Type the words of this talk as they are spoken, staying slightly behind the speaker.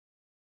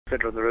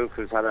Fiddler on the Roof,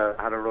 who's had a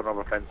run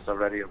over fences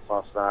already and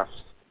fought last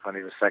when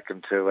he was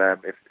second to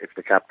if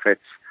the cap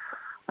fits.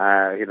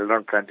 He'll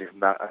learn plenty from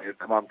that. He'll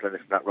come on plenty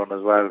from that run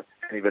as well.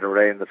 Any bit of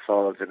rain that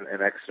falls in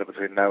Exeter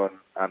between now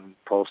and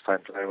post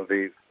time today will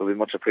be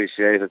much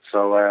appreciated.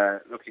 So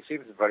look, he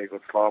seems in very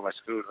good form. I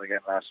schooled him again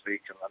last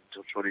week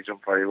and he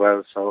jumped very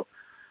well. So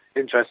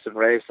interesting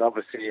race.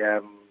 Obviously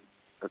a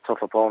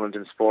tough opponent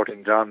in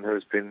Sporting John,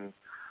 who's been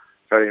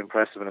very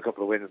impressive in a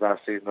couple of wins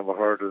last season over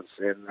hurdles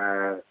in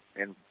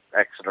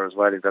Exeter as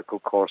well. He's got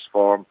good course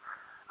form.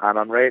 And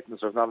on ratings,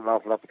 there's not an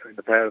awful lot between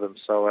the pair of them,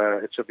 so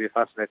it should be a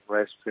fascinating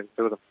race between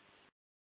the two of them.